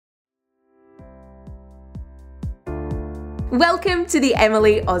Welcome to the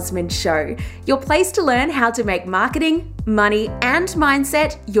Emily Osmond Show, your place to learn how to make marketing, money, and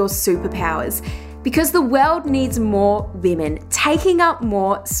mindset your superpowers. Because the world needs more women taking up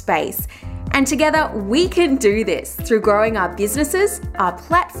more space. And together we can do this through growing our businesses, our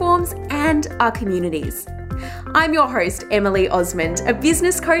platforms, and our communities. I'm your host, Emily Osmond, a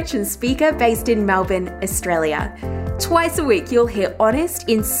business coach and speaker based in Melbourne, Australia. Twice a week, you'll hear honest,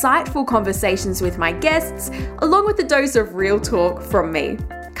 insightful conversations with my guests, along with a dose of real talk from me.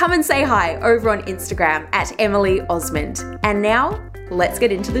 Come and say hi over on Instagram at Emily Osmond. And now, let's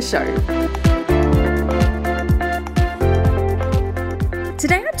get into the show.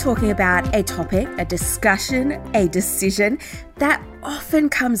 Today I'm talking about a topic, a discussion, a decision that often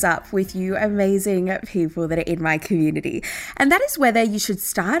comes up with you amazing people that are in my community. And that is whether you should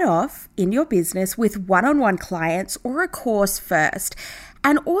start off in your business with one-on-one clients or a course first.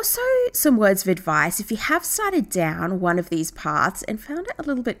 And also some words of advice if you have started down one of these paths and found it a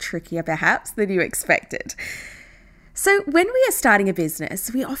little bit trickier perhaps than you expected. So when we are starting a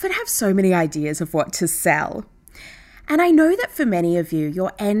business, we often have so many ideas of what to sell. And I know that for many of you,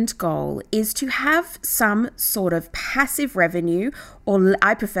 your end goal is to have some sort of passive revenue, or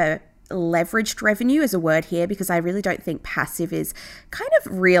I prefer leveraged revenue as a word here because I really don't think passive is kind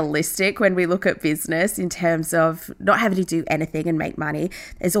of realistic when we look at business in terms of not having to do anything and make money.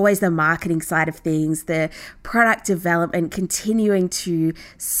 There's always the marketing side of things, the product development, continuing to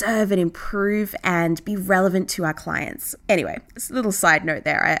serve and improve and be relevant to our clients. Anyway, it's a little side note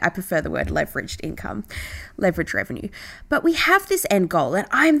there. I prefer the word leveraged income, leveraged revenue. But we have this end goal, and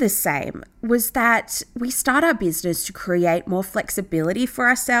I'm the same, was that we start our business to create more flexibility for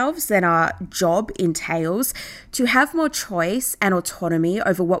ourselves than our job entails, to have more choice and autonomy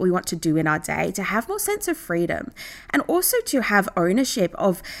over what we want to do in our day, to have more sense of freedom, and also to have ownership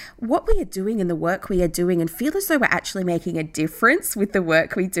of what we are doing and the work we are doing and feel as though we're actually making a difference with the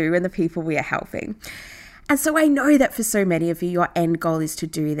work we do and the people we are helping. And so I know that for so many of you, your end goal is to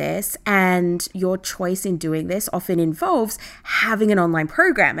do this, and your choice in doing this often involves having an online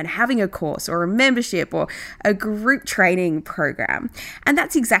program and having a course or a membership or a group training program. And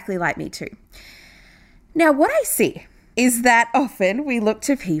that's exactly like me too. Now, what I see is that often we look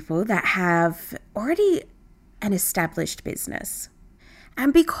to people that have already an established business.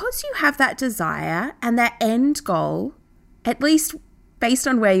 And because you have that desire and that end goal, at least based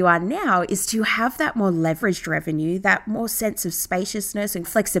on where you are now, is to have that more leveraged revenue, that more sense of spaciousness and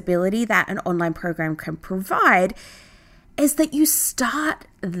flexibility that an online program can provide, is that you start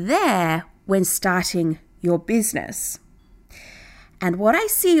there when starting your business. And what I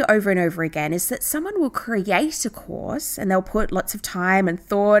see over and over again is that someone will create a course and they'll put lots of time and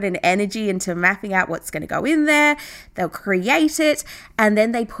thought and energy into mapping out what's going to go in there. They'll create it and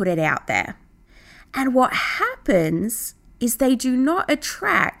then they put it out there. And what happens is they do not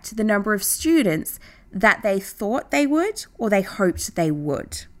attract the number of students that they thought they would or they hoped they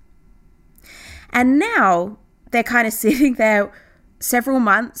would. And now they're kind of sitting there several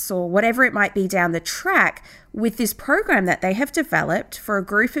months or whatever it might be down the track with this program that they have developed for a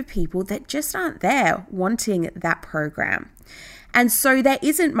group of people that just aren't there wanting that program. And so there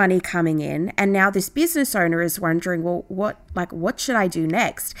isn't money coming in. And now this business owner is wondering, well, what should I do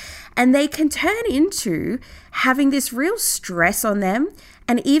next? And they can turn into having this real stress on them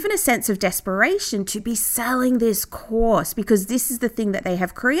and even a sense of desperation to be selling this course because this is the thing that they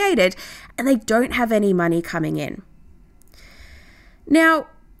have created and they don't have any money coming in. Now,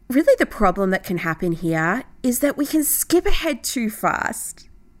 really the problem that can happen here is that we can skip ahead too fast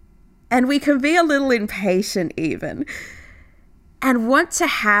and we can be a little impatient even, and want to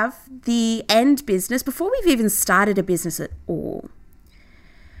have the end business before we've even started a business at all.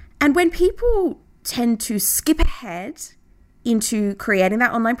 And when people tend to skip ahead into creating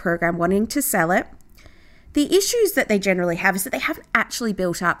that online program, wanting to sell it, the issues that they generally have is that they haven't actually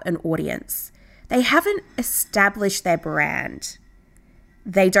built up an audience. They haven't established their brand.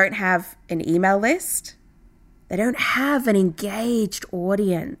 They don't have an email list. They don't have an engaged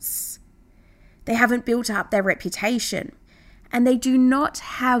audience. They haven't built up their reputation. And they do not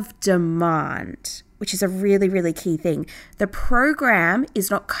have demand, which is a really, really key thing. The program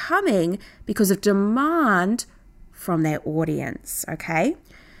is not coming because of demand from their audience, okay?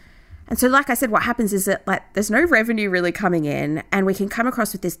 And so like I said, what happens is that there's no revenue really coming in and we can come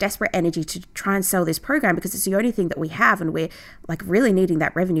across with this desperate energy to try and sell this program because it's the only thing that we have and we're really needing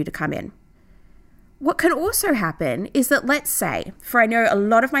that revenue to come in. What can also happen is that, let's say, I know a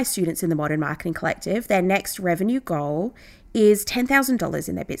lot of my students in the Modern Marketing Collective, their next revenue goal is $10,000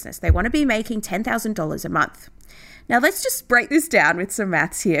 in their business. They want to be making $10,000 a month. Now, let's just break this down with some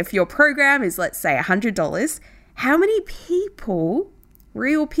maths here. If your program is, let's say, $100 How many people,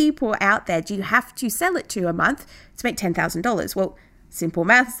 real people out there, do you have to sell it to a month to make $10,000? Well, simple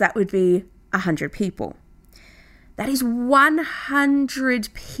maths, that would be 100 people. That is 100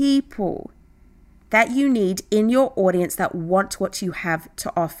 people that you need in your audience that want what you have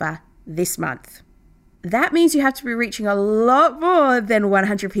to offer this month. That means you have to be reaching a lot more than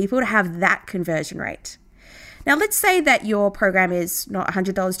 100 people to have that conversion rate. Now, let's say that your program is not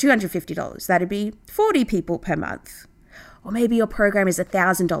 $100, $250. That'd be 40 people per month. Or maybe your program is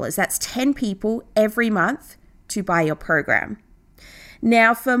 $1,000. That's 10 people every month to buy your program.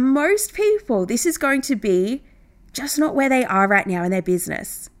 Now, for most people, this is going to be just not where they are right now in their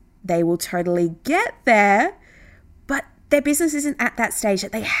business. They will totally get there, but their business isn't at that stage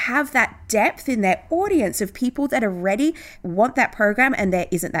that they have that depth in their audience of people that are ready, want that program, and there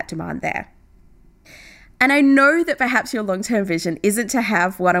isn't that demand there. And I know that perhaps your long-term vision isn't to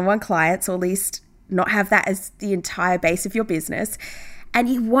have one-on-one clients, or at least not have that as the entire base of your business. And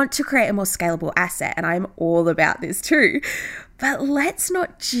you want to create a more scalable asset. And I'm all about this too. But let's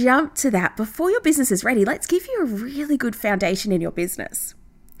not jump to that before your business is ready. Let's give you a really good foundation in your business.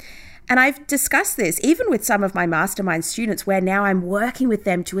 And I've discussed this even with some of my mastermind students, where now I'm working with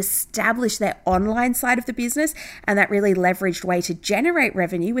them to establish their online side of the business and that really leveraged way to generate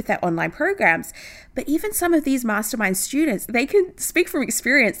revenue with their online programs. But even some of these mastermind students, they can speak from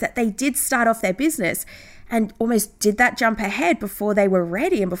experience that they did start off their business and almost did that jump ahead before they were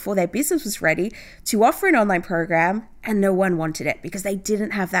ready and before their business was ready to offer an online program, and no one wanted it because they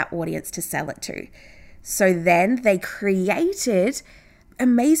didn't have that audience to sell it to. So then they created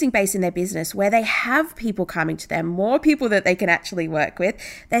amazing base in their business where they have people coming to them, more people that they can actually work with.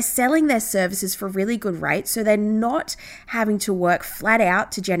 They're selling their services for really good rates, so they're not having to work flat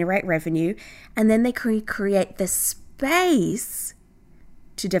out to generate revenue. And then they create the space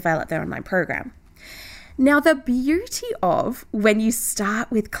to develop their online program. Now, the beauty of when you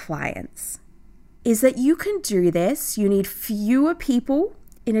start with clients is that you can do this. You need fewer people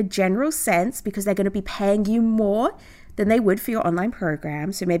in a general sense because they're going to be paying you more than they would for your online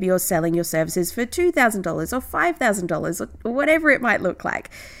program. So maybe you're selling your services for $2,000 or $5,000 or whatever it might look like.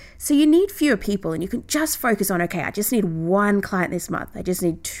 So you need fewer people, and you can just focus on, okay, I just need one client this month. I just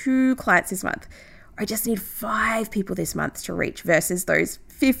need 2 clients this month. Or I just need 5 people this month to reach versus those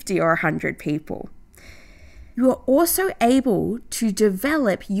 50 or 100 people. You are also able to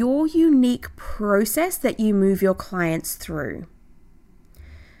develop your unique process that you move your clients through.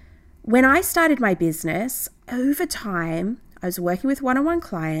 When I started my business, over time, I was working with one-on-one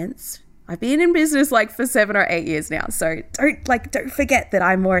clients. I've been in business for 7 or 8 years now, so don't forget that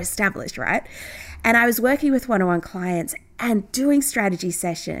I'm more established, right? And I was working with one-on-one clients and doing strategy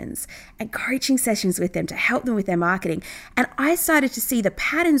sessions and coaching sessions with them to help them with their marketing. And I started to see the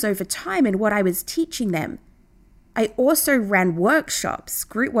patterns over time in what I was teaching them. I also ran workshops,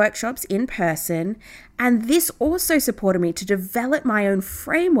 group workshops in person, and this also supported me to develop my own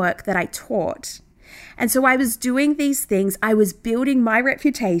framework that I taught. And so I was doing these things. I was building my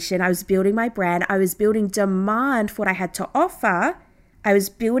reputation. I was building my brand. I was building demand for what I had to offer. I was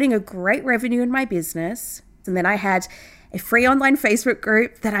building a great revenue in my business. And then I had a free online Facebook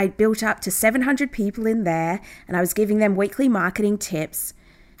group that I built up to 700 people in there, and I was giving them weekly marketing tips.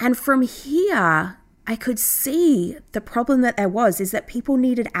 And from here, I could see the problem that there was is that people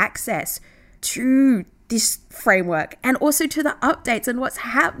needed access to this framework and also to the updates and what's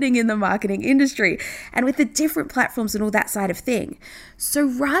happening in the marketing industry and with the different platforms and all that side of thing. So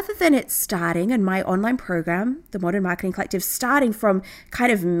rather than it starting and my online program, the Modern Marketing Collective, starting from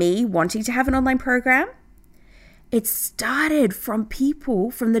kind of me wanting to have an online program, it started from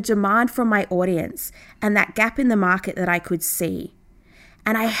people, from the demand from my audience and that gap in the market that I could see.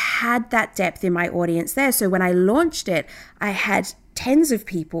 And I had that depth in my audience there. So when I launched it, I had tens of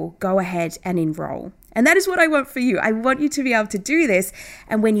people go ahead and enroll. And that is what I want for you. I want you to be able to do this.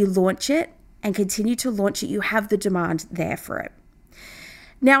 And when you launch it and continue to launch it, you have the demand there for it.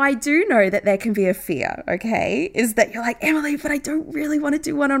 Now, I do know that there can be a fear, okay, is that you're like, Emily, but I don't really want to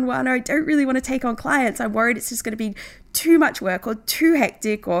do one-on-one, or I don't really want to take on clients. I'm worried it's just going to be too much work or too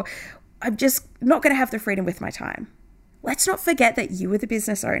hectic, or I'm just not going to have the freedom with my time. Let's not forget that you are the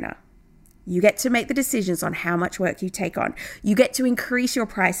business owner. You get to make the decisions on how much work you take on. You get to increase your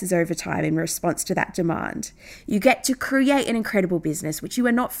prices over time in response to that demand. You get to create an incredible business, which you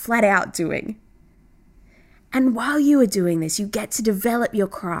are not flat out doing. And while you are doing this, you get to develop your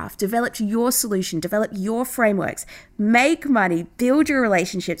craft, develop your solution, develop your frameworks, make money, build your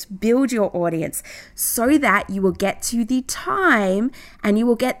relationships, build your audience, so that you will get to the time and you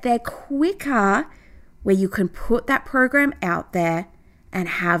will get there quicker where you can put that program out there and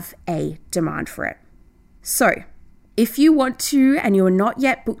have a demand for it. So if you want to, and you're not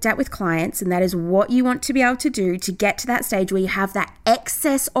yet booked out with clients, and that is what you want to be able to do to get to that stage where you have that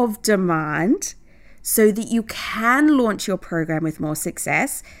excess of demand so that you can launch your program with more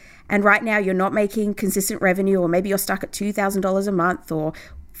success. And right now you're not making consistent revenue, or maybe you're stuck at $2,000 a month or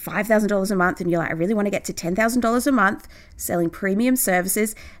 $5,000 a month, and you're like, I really want to get to $10,000 a month selling premium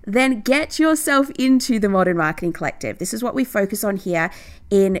services, then get yourself into the Modern Marketing Collective. This is what we focus on here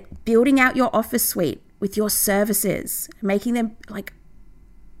in building out your offer suite with your services, making them like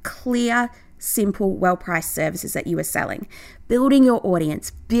clear, simple, well-priced services that you are selling, building your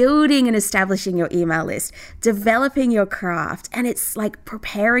audience, building and establishing your email list, developing your craft, and it's like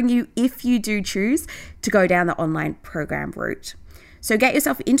preparing you if you do choose to go down the online program route. So get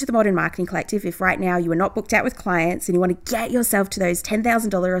yourself into the Modern Marketing Collective if right now you are not booked out with clients and you want to get yourself to those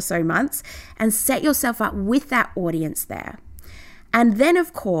 $10,000 or so months and set yourself up with that audience there. And then,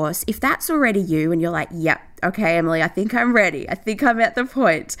 of course, if that's already you and you're like, yep, okay, Emily, I think I'm ready. I think I'm at the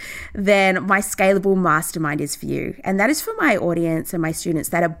point. Then my Scalable Mastermind is for you. And that is for my audience and my students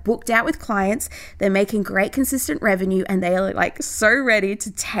that are booked out with clients. They're making great, consistent revenue, and they are like so ready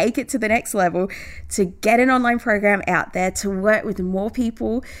to take it to the next level, to get an online program out there, to work with more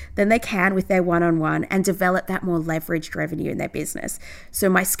people than they can with their one-on-one and develop that more leveraged revenue in their business. So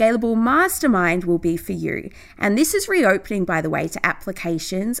my Scalable Mastermind will be for you. And this is reopening, by the way, to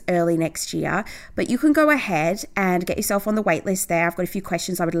applications early next year, but you can go ahead and get yourself on the waitlist there. I've got a few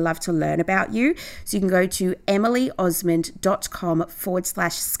questions I would love to learn about you. So you can go to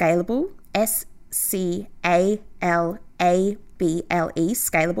emilyosmond.com/scalable, SCALABLE,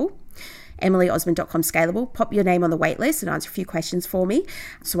 scalable. emilyosmond.com scalable. Pop your name on the waitlist and answer a few questions for me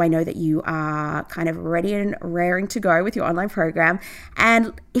so I know that you are kind of ready and raring to go with your online program.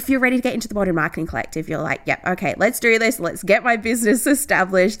 And if you're ready to get into the Modern Marketing Collective, you're like, yep, okay, let's do this. Let's get my business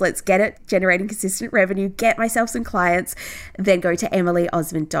established. Let's get it generating consistent revenue, get myself some clients. Then go to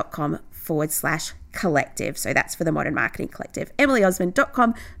emilyosmond.com/collective. So that's for the Modern Marketing Collective,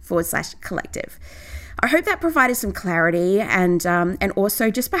 emilyosmond.com/collective. I hope that provided some clarity and also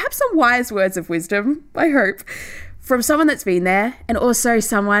just perhaps some wise words of wisdom, I hope, from someone that's been there and also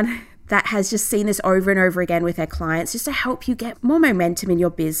someone that has just seen this over and over again with their clients, just to help you get more momentum in your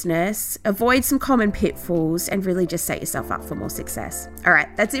business, avoid some common pitfalls, and really just set yourself up for more success. All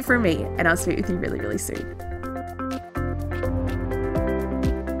right, that's it from me, and I'll speak with you really, really soon.